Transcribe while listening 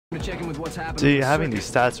To check in with what's happening. See, having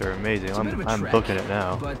these stats are amazing. I'm booking it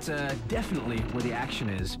now. But definitely where the action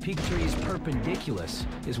is. Peak 3's perpendiculus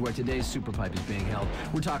is where today's super pipe is being held.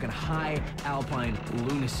 We're talking high alpine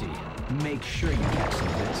lunacy. Make sure you catch some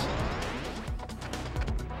of this.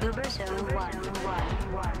 Uber zone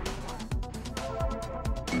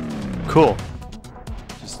 1. Cool.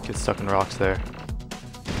 Just get stuck in rocks there.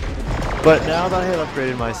 But now that I have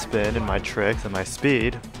upgraded my spin and my tricks and my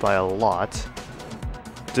speed by a lot,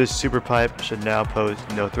 this super pipe should now pose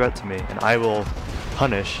no threat to me, and I will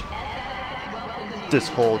punish this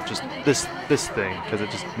whole this thing because it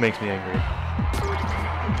just makes me angry.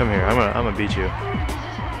 Come here, I'm gonna beat you.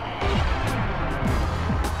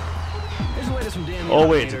 Oh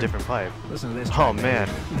wait, it's a different pipe. Oh man,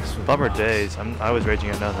 bummer days. I was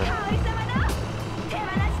raging at nothing.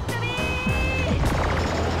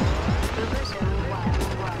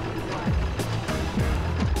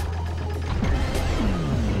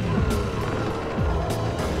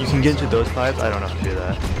 You can get into those pipes? I don't know how to do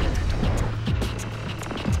that.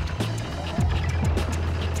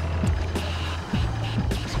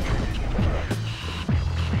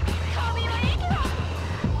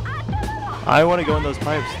 I want to go in those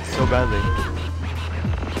pipes so badly.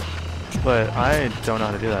 But I don't know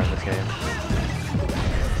how to do that in this game.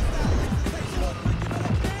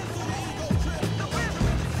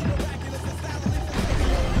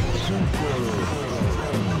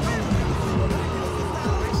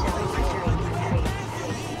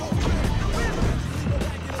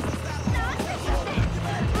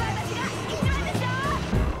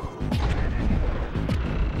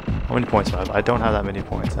 'How many points do I have? I don't have that many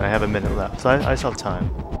points, and I have a minute left, so I still have time.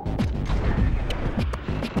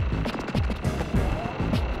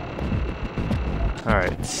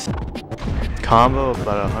 Alright. Combo of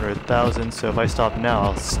about 100,000, so if I stop now,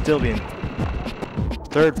 I'll still be in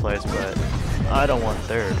third place, but I don't want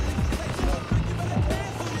third.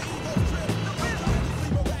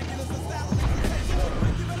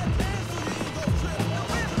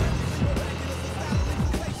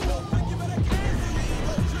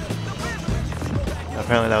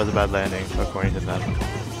 Apparently that was a bad landing, according to them.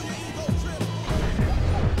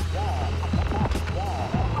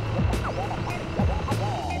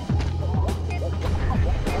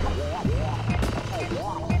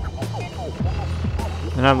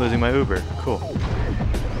 And I'm losing my Uber. Cool. Oh,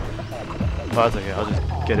 that's okay. I'll just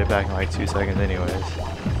get it back in like 2 seconds anyways.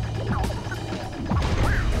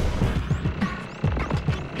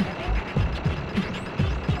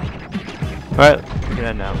 Alright, we can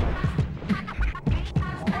end now.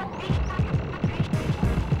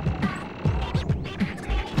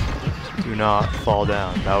 Do not fall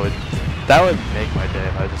down. That would make my day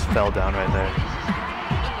if I just fell down right there.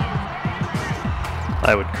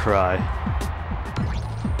 I would cry.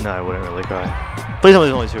 No, I wouldn't really cry. Please tell me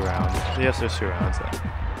there's only 2 rounds. Yes, there's 2 rounds though.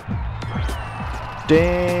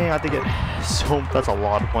 Dang, I have to get so that's a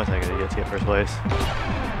lot of points I gotta get to get first place.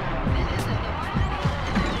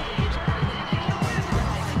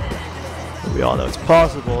 We all know it's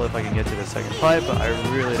possible if I can get to the second pipe, but I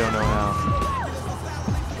really don't know how.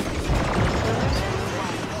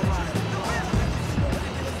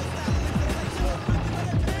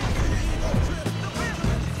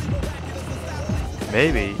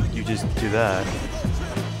 Maybe you just do that.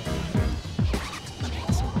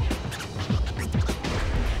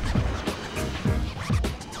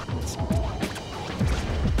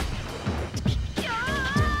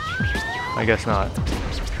 I guess not.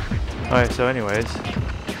 Alright, so anyways.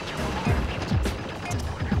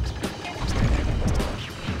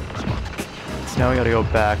 Now we gotta go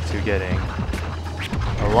back to getting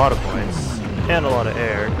a lot of points and a lot of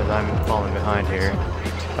air because I'm falling behind here.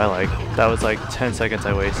 That was like 10 seconds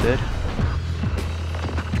I wasted.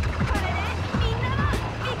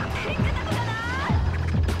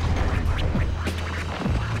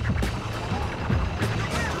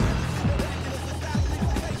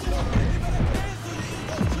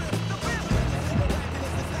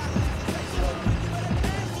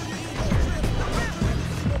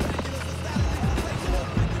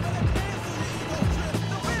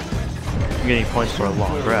 I'm getting points for a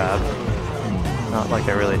long grab. Not like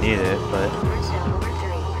I really need it, but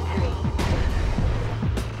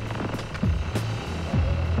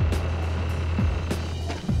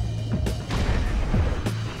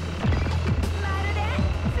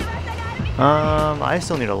I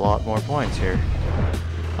still need a lot more points here.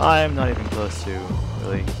 I'm not even close to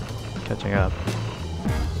really catching up.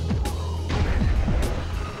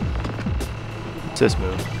 It's this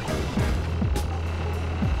move.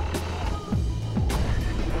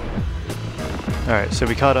 Alright, so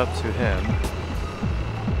we caught up to him,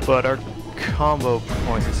 but our combo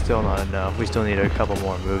points is still not enough. We still need a couple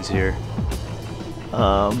more moves here.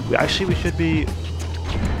 Actually, we should be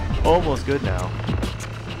almost good now.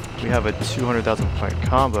 We have a 200,000 point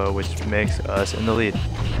combo, which makes us in the lead.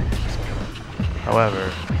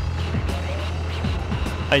 However,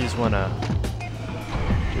 I just want to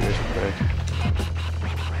do this real quick.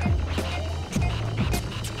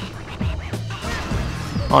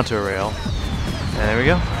 Onto a rail. And there we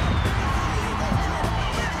go.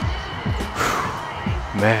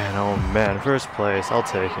 Man, oh man, first place, I'll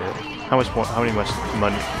take it. How much money points?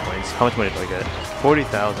 How much money do I get?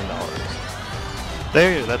 $40,000.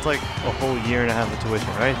 There you go, that's like a whole year and a half of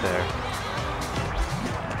tuition right there.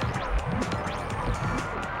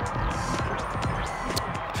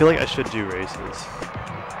 I feel like I should do races.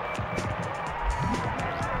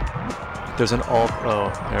 There's an all,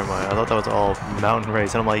 oh, never mind. I thought that was all mountain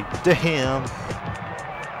race, and I'm like, damn.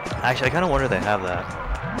 Actually, I kind of wonder if they have that.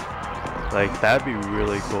 Like, that'd be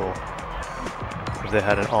really cool if they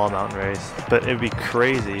had an all mountain race. But it'd be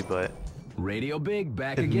crazy, but Radio Big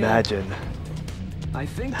back again. Imagine I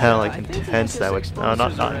think how like intense that would, no,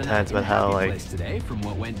 not intense, but how like,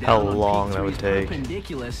 how long that would take. It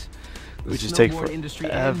would just take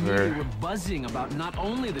forever. We're buzzing about not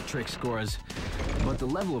only the trick scores, but the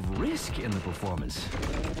level of risk in the performance.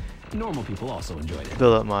 Normal people also enjoyed it.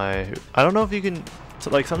 Build up my, I don't know if you can, so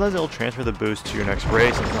like sometimes it'll transfer the boost to your next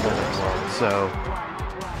race and sometimes it won't. So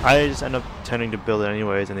I just end up tending to build it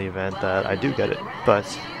anyways in the event that I do get it. But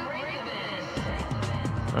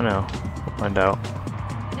I don't know, we'll find out.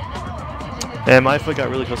 And my foot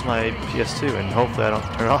got really close to my PS2, and hopefully I don't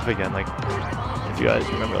turn it off again. Like, if you guys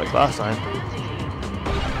remember, like last time.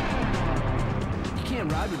 You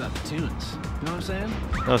can't ride without the tunes. You know what I'm saying?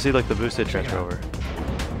 No, see, like the boost did transfer over.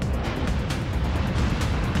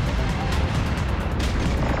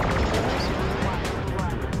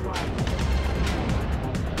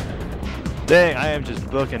 Dang, I am just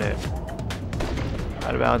booking it.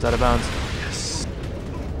 Out of bounds, out of bounds. Yes.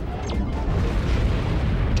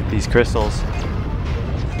 Get these crystals.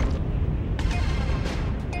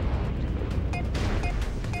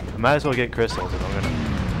 I might as well get crystals if I'm gonna.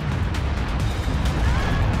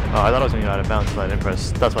 Oh, I thought I was gonna get out of bounds, but I didn't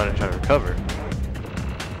press. That's why I didn't try to recover.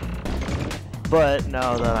 But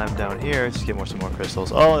now that I'm down here, let's get some more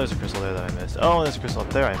crystals. Oh, there's a crystal there that I missed. Oh, there's a crystal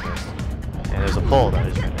up there I missed. And there's a pole that I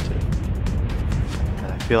just ran into.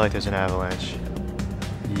 And I feel like there's an avalanche.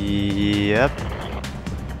 Yep.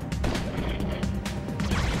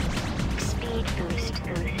 Speed boost.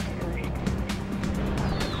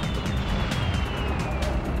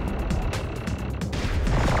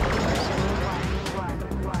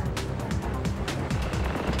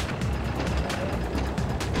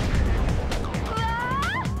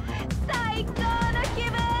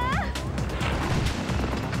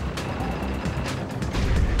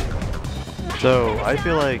 So I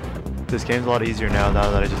feel like this game's a lot easier now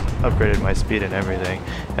that I just upgraded my speed and everything.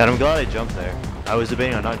 And I'm glad I jumped there. I was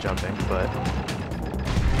debating on not jumping, but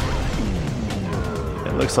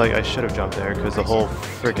it looks like I should have jumped there because the whole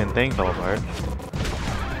freaking thing fell apart.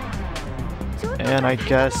 And I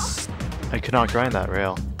guess I could not grind that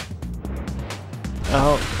rail.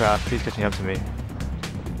 Oh crap, he's catching up to me.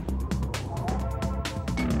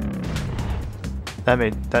 That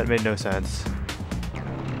made no sense.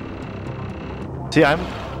 See, I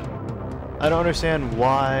don't understand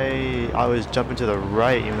why I was jumping to the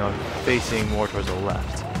right even though I'm facing more towards the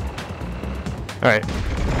left. Alright,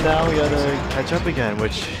 now we gotta catch up again,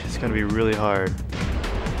 which is gonna be really hard.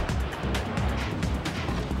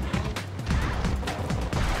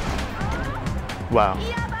 Wow.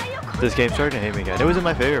 This game's starting to hate me again. It was in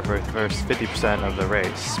my favor for the first 50% of the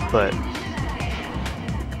race, but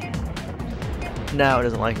now it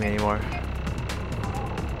doesn't like me anymore.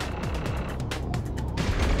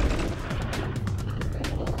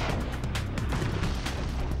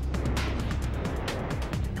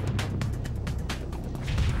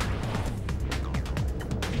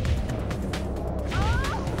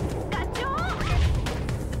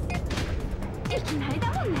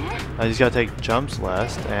 I just gotta take jumps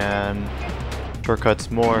less and shortcuts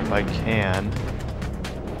more if I can.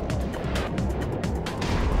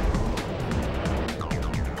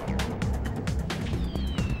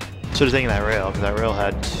 Should have taken that rail because that rail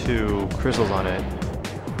had 2 crystals on it.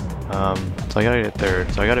 So I gotta get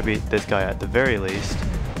third. So I gotta beat this guy at the very least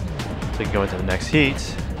so I can go into the next heat,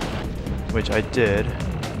 which I did.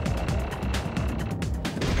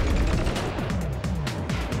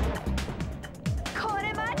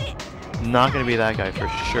 Not gonna be that guy for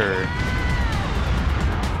sure.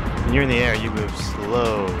 When you're in the air, you move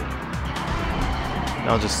slow.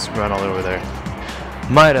 I'll just run all over there.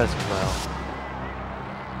 Might as well.